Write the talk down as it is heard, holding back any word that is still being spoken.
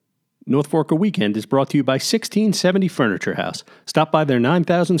North Forker Weekend is brought to you by 1670 Furniture House. Stop by their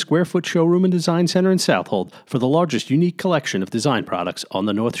 9,000 square foot showroom and design center in Southold for the largest unique collection of design products on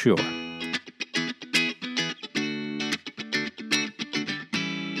the North Shore.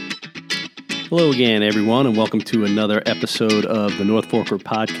 Hello again, everyone, and welcome to another episode of the North Forker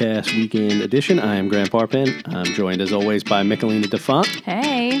Podcast Weekend Edition. I am Grant Parpin. I'm joined, as always, by Michelina DeFont.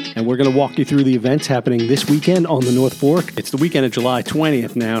 Hey. And we're going to walk you through the events happening this weekend on the North Fork. It's the weekend of July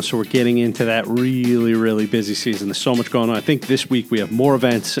 20th now, so we're getting into that really busy season. There's so much going on. I think this week we have more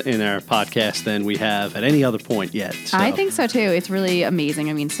events in our podcast than we have at any other point yet. So. I think so, too. It's really amazing.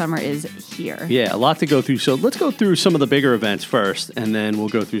 I mean, summer is here. Yeah, a lot to go through. So let's go through some of the bigger events first, and then we'll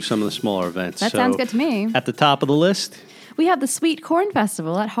go through some of the smaller events. That sounds good to me. At the top of the list, we have the Sweet Corn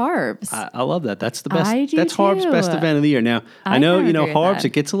Festival at Harbs. I love that. That's the best. I do That's too. Harbs' best event of the year. Now, I know, agree with Harbs, that.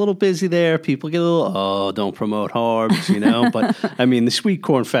 it gets a little busy there. People get a little, don't promote Harbs, But, I mean, the Sweet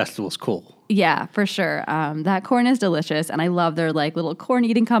Corn Festival is cool. Yeah, for sure. That corn is delicious, and I love their little corn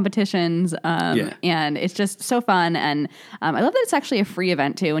eating competitions. And it's just so fun. And I love that it's actually a free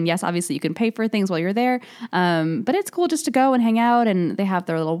event too. And yes, obviously you can pay for things while you're there, but it's cool just to go and hang out. And they have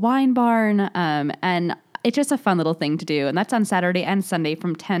their little wine barn, and it's just a fun little thing to do. And that's on Saturday and Sunday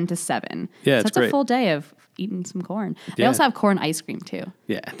from 10 to 7. Yeah, so it's a great. full day of eating some corn. They Yeah. also have corn ice cream too.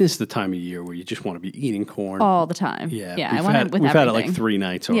 Yeah, this is the time of year where you just want to be eating corn. All the time. Yeah, I want it with we've everything. had it like 3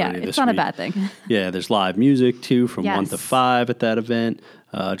 nights already Yeah, this week. it's not a bad thing. Yeah, there's live music too from 1 to Yes. 5 at that event.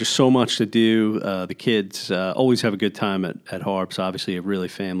 Just so much to do. The kids always have a good time at Harbs. Obviously, a really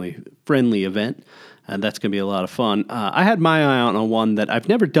family-friendly event. And that's going to be a lot of fun. I had my eye out on one that I've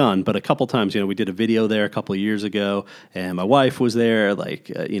never done, but a couple times, we did a video there a couple of years ago, and my wife was there,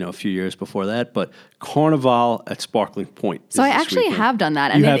 a few years before that. But Carnival at Sparkling Point. So I actually have done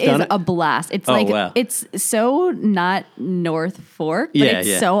that, and it is a blast. It's wow. It's so not North Fork, but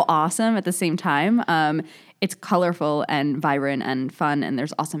it's so awesome at the same time. It's colorful and vibrant and fun, and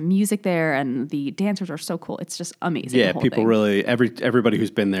there's awesome music there, and the dancers are so cool. It's just amazing. Yeah, people really, everybody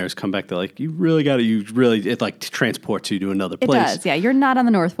who's been there has come back. They're like, it transports you to another place. It does, yeah. You're not on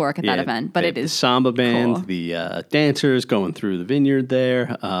the North Fork at that event, but it is the samba band, cool. the dancers going through the vineyard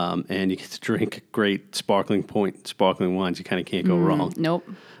there, and you get to drink great sparkling wines. You kind of can't go wrong. Nope.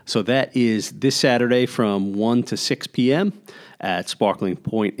 So that is this Saturday from 1 to 6 p.m. at Sparkling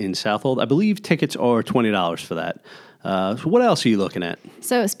Point in Southold. I believe tickets are $20 for that. So what else are you looking at?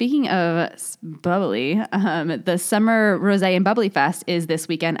 So speaking of bubbly, the Summer Rosé and Bubbly Fest is this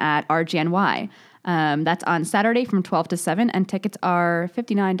weekend at RGNY. That's on Saturday from 12 to 7, and tickets are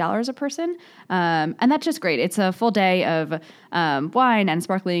 $59 a person. And that's just great. It's a full day of wine and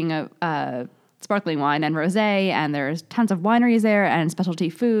sparkling wine and rosé, and there's tons of wineries there and specialty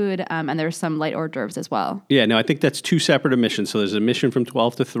food, and there's some light hors d'oeuvres as well. Yeah, no, I think that's 2 separate admissions. So there's an admission from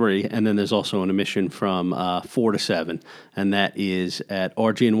 12 to 3, and then there's also an admission from 4 to 7, and that is at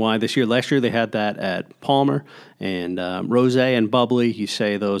RGNY this year. Last year they had that at Palmer, and rosé and bubbly, you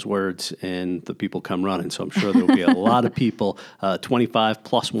say those words, and the people come running. So I'm sure there'll be a lot of people, 25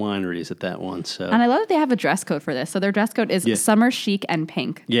 plus wineries at that one. So. And I love that they have a dress code for this. So their dress code is summer chic and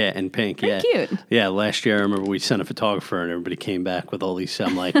pink. Yeah, and pink. Pretty cute. Yeah, last year I remember we sent a photographer and everybody came back with all these.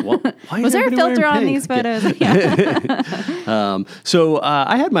 I'm like, what? Why Was is there a everybody filter wearing on pink? these photos? Yeah. So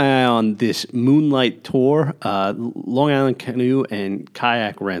I had my eye on this Moonlight Tour. Long Island Canoe and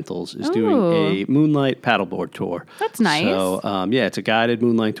Kayak Rentals is doing a Moonlight paddleboard tour. That's nice. So, it's a guided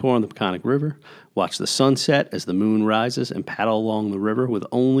moonlight tour on the Peconic River. Watch the sunset as the moon rises and paddle along the river with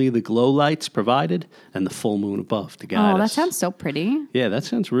only the glow lights provided and the full moon above to guide us. Oh, that sounds so pretty. Yeah, that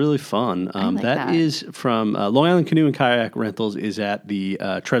sounds really fun. like that. Is from Long Island Canoe and Kayak Rentals is at the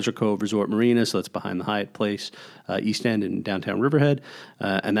Treasure Cove Resort Marina, so that's behind the Hyatt Place, East End in downtown Riverhead,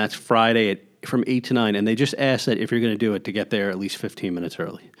 and that's Friday from 8 to 9, and they just ask that if you're going to do it to get there at least 15 minutes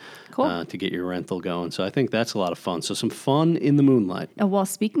early. Cool. To get your rental going. So I think that's a lot of fun. So some fun in the moonlight. Oh, well,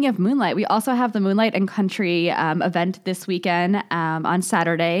 speaking of moonlight, we also have the Moonlight and Country event this weekend on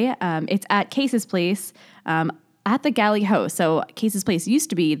Saturday. It's at Case's Place. At the Galley Ho. So Case's Place used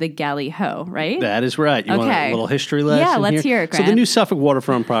to be the Galley Ho, right? That is right. You want a little history lesson? Yeah, let's hear it, Grant. So the new Suffolk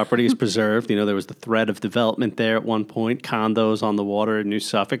waterfront property is preserved. There was the threat of development there at one point, condos on the water in New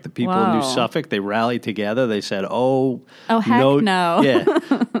Suffolk. The people in New Suffolk, they rallied together. They said, heck no. Yeah.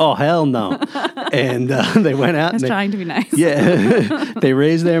 Oh, hell no. And they went out. I was trying to be nice. Yeah. They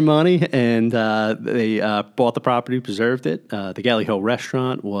raised their money and they bought the property, preserved it. The Galley Ho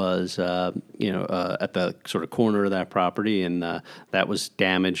restaurant was at the sort of corner of that property, and that was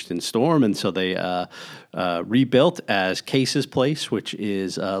damaged in storm, and so they rebuilt as Case's Place, which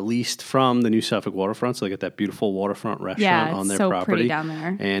is leased from the New Suffolk waterfront. So they got that beautiful waterfront restaurant on their so property. Pretty down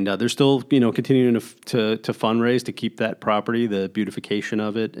there. And they're still, continuing to fundraise to keep that property, the beautification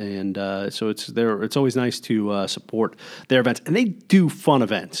of it, and so it's always nice to support their events, and they do fun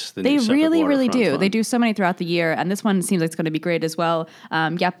events. They really do. Fund. They do so many throughout the year, and this one seems like it's going to be great as well.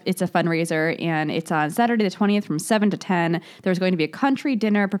 It's a fundraiser, and it's on Saturday the 20th from 7 to 10. There's going to be a country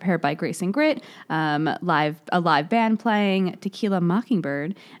dinner prepared by Grace and Grit, a live band playing Tequila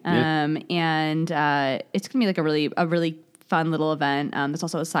Mockingbird, and it's going to be like a really fun little event. There's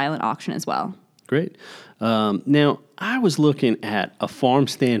also a silent auction as well. Great. Now, I was looking at a farm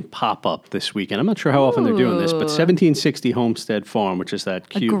stand pop-up this weekend. I'm not sure how often they're doing this, but 1760 Homestead Farm, which is that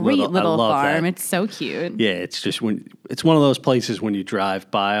cute little farm. That. It's so cute. Yeah, it's just it's one of those places when you drive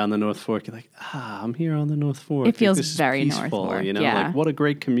by on the North Fork, you're like, I'm here on the North Fork. It feels this very is peaceful, North Fork. Like what a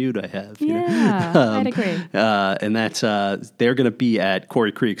great commute I have. I'd agree. And that's they're going to be at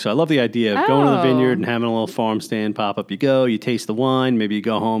Quarry Creek. So I love the idea of going to the vineyard and having a little farm stand pop-up. You taste the wine, maybe you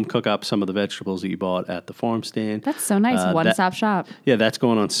go home, cook up some of the vegetables that you bought at the farm stand. That's so nice. One-stop shop. Yeah, that's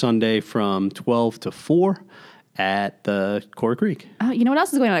going on Sunday from 12 to 4 at the Quarry Creek. You know what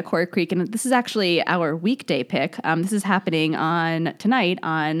else is going on at Quarry Creek? And this is actually our weekday pick. This is happening tonight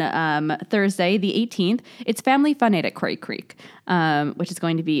on Thursday, the 18th. It's Family Fun Night at Quarry Creek, which is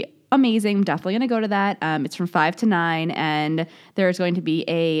going to be amazing. I'm definitely going to go to that. It's from 5 to 9, and there's going to be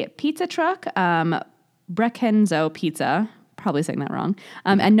a pizza truck, Breckenzo Pizza. Probably saying that wrong.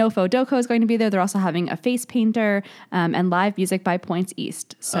 And Nofo Doko is going to be there. They're also having a face painter and live music by Points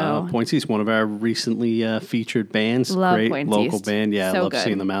East. So Points East, one of our recently featured bands. Love Great Points local East. band. Yeah, So I love good.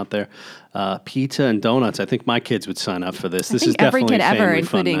 seeing them out there. Pizza and donuts. I think my kids would sign up for this. This is every definitely kid a ever, family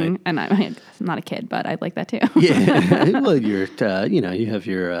fun including, night. and I'm not a kid, but I'd like that too. Yeah, well, you're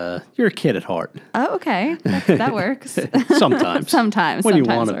a kid at heart. Oh, okay, that works. Sometimes when you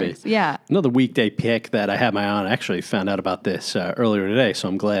want to be. Works. Yeah. Another weekday pick that I had my eye on. I actually found out about this earlier today, so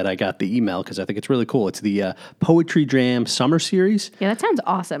I'm glad I got the email because I think it's really cool. It's the Poetry Jam Summer Series. Yeah, that sounds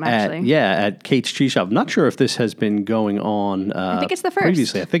awesome. Actually, at Kate's Cheese Shop. I'm not sure if this has been going on. I think it's the first.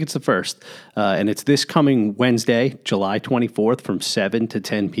 Previously, I think it's the first, and it's this coming Wednesday, July 24th, from 7 to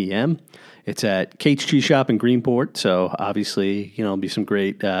 10 p.m. It's at Kate's Cheese Shop in Greenport, so obviously, there'll be some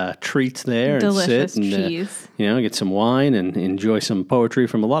great treats there. Delicious and sit and, cheese. Get some wine and enjoy some poetry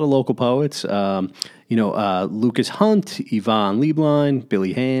from a lot of local poets. Lucas Hunt, Yvonne Lieblein,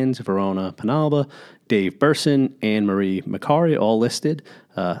 Billy Hands, Verona Penalba, Dave Burson, Anne Marie Macari, all listed.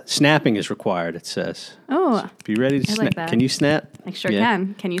 Snapping is required, it says. Oh, so be ready to I snap. like that. Can you snap? I sure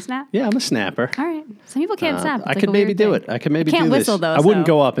can. Can you snap? Yeah, I'm a snapper. All right. Some people can't snap. It's I like could a maybe weird do thing. it. I could maybe can't do this. whistle though. I wouldn't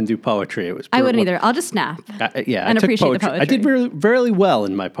so. go up and do poetry. It was. I wouldn't either. I'll just snap. I and took appreciate the poetry. poetry. I did very well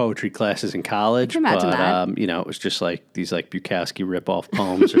in my poetry classes in college. I can imagine but, that. it was just like these Bukowski rip-off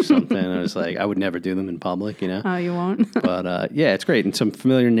poems or something. I was like, I would never do them in public, Oh, you won't? But it's great. And some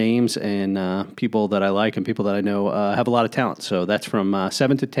familiar names and people that I like and people that I know have a lot of talent. So that's from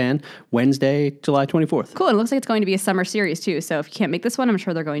 7 to 10, Wednesday, July 24th. Cool. And it looks like it's going to be a summer series too. So if you can't make this one, I'm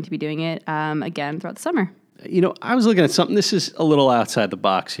sure they're going to be doing it again throughout the summer. I was looking at something. This is a little outside the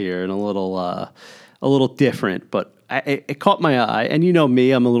box here and a little different, but it caught my eye. And you know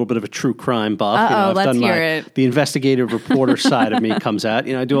me, I'm a little bit of a true crime buff. I've let's done hear it. The investigative reporter side of me comes out.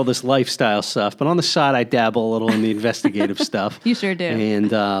 I do all this lifestyle stuff, but on the side, I dabble a little in the investigative stuff. You sure do.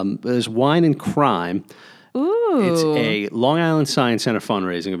 And there's Wine and Crime. Ooh. It's a Long Island Science Center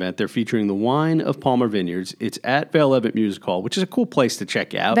fundraising event. They're featuring the wine of Palmer Vineyards. It's at Vale Levitt Music Hall, which is a cool place to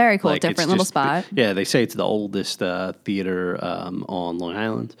check out. Very cool, different little spot. Yeah, they say it's the oldest theater on Long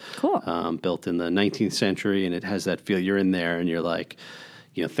Island. Cool. Built in the 19th century, and it has that feel. You're in there, and you're like,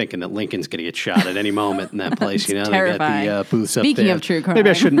 thinking that Lincoln's going to get shot at any moment in that place. They terrifying. got the booths up there. Speaking of true crime. Maybe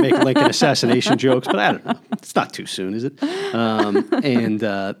I shouldn't make Lincoln assassination jokes, but I don't know. It's not too soon, is it? And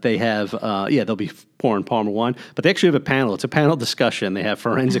they have, they'll be pouring Palmer wine, but they actually have a panel. It's a panel discussion. They have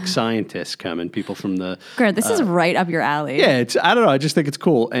forensic scientists come and people from the... Grant, this is right up your alley. Yeah, I don't know. I just think it's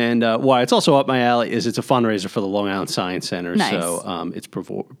cool. And why it's also up my alley is it's a fundraiser for the Long Island Science Center. Nice. So it's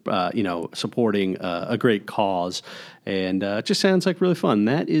supporting a great cause. And it just sounds like really fun.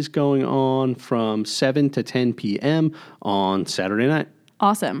 That is going on from 7 to 10 p.m. on Saturday night.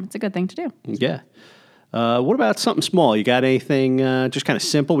 Awesome. It's a good thing to do. Yeah. What about something small? You got anything just kind of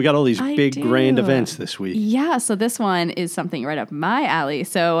simple? We got all these big, grand events this week. Yeah, so this one is something right up my alley.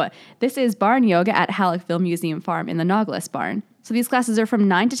 So this is Barn Yoga at Halleckville Museum Farm in the Nautilus Barn. So So these classes are from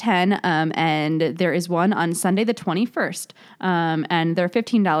 9 to 10, and there is one on Sunday the 21st, and they're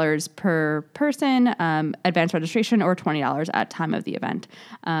 $15 per person, advanced registration, or $20 at time of the event.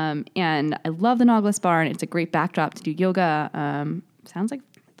 And I love the Nautilus Barn. It's a great backdrop to do yoga. Sounds like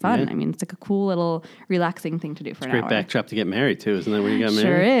fun. Yeah. I mean, it's like a cool little relaxing thing to do for an hour. Great backdrop to get married too, isn't that where you got married?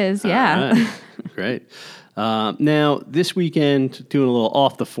 Sure is, yeah. All right. Great. Now, this weekend, doing a little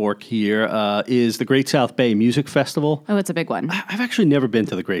off the fork here, is the Great South Bay Music Festival. Oh, it's a big one. I've actually never been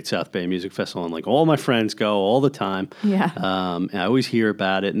to the Great South Bay Music Festival, and like all my friends go all the time. Yeah. And I always hear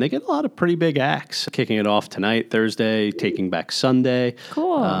about it, and they get a lot of pretty big acts. Kicking it off tonight, Thursday, Taking Back Sunday.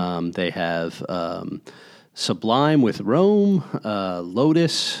 Cool. They have Sublime with Rome,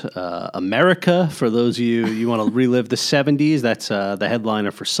 Lotus, America. For those of you want to relive the 70s, that's the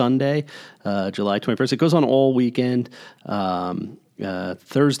headliner for Sunday, July 21st. It goes on all weekend,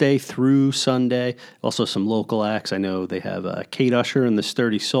 Thursday through Sunday. Also some local acts. I know they have Kate Usher and the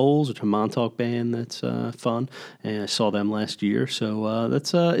Sturdy Souls, which is a Montauk band that's fun, and I saw them last year. So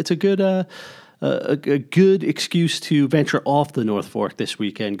it's a good... a good excuse to venture off the North Fork this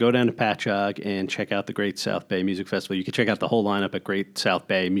weekend. Go down to Patchogue and check out the Great South Bay Music Festival. You can check out the whole lineup at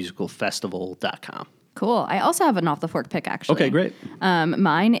greatsouthbaymusicalfestival.com. Cool. I also have an off the fork pick, actually. Okay, great.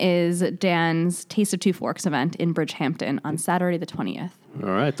 Mine is Dan's Taste of Two Forks event in Bridgehampton on Saturday the 20th. All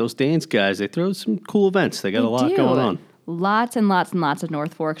right, those Dan's guys, they throw some cool events. They got a lot do. going on. Lots and lots and lots of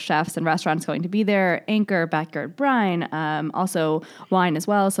North Fork chefs and restaurants going to be there. Anchor, Backyard Brine, also wine as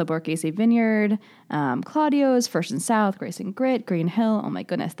well. So Borghese Vineyard, Claudio's, First and South, Grace and Grit, Green Hill. Oh my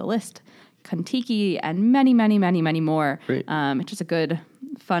goodness, the list. Kontiki and many, many, many, many more. Great. It's just a good,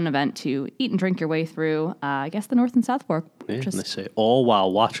 fun event to eat and drink your way through, I guess, the North and South Fork. Yeah, and they say all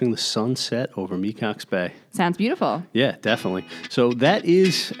while watching the sunset over Mecox Bay. Sounds beautiful. Yeah, definitely. So that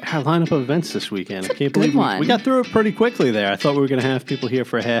is our lineup of events this weekend. I can't believe one. we got through it pretty quickly there. I thought we were going to have people here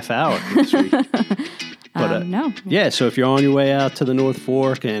for a half hour this week. But no. Yeah, so if you're on your way out to the North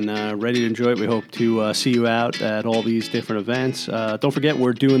Fork and ready to enjoy it, we hope to see you out at all these different events. Don't forget,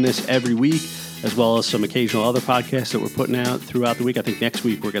 we're doing this every week, as well as some occasional other podcasts that we're putting out throughout the week. I think next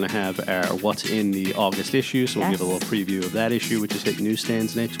week we're going to have our What's in the August issue, so we'll give a little preview of that issue, which is hitting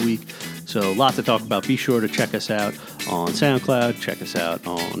newsstands next week. So lots to talk about. Be sure to check us out on SoundCloud, check us out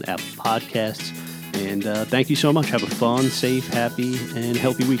on Apple Podcasts, and thank you so much. Have a fun, safe, happy, and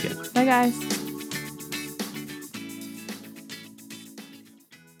healthy weekend. Bye, guys.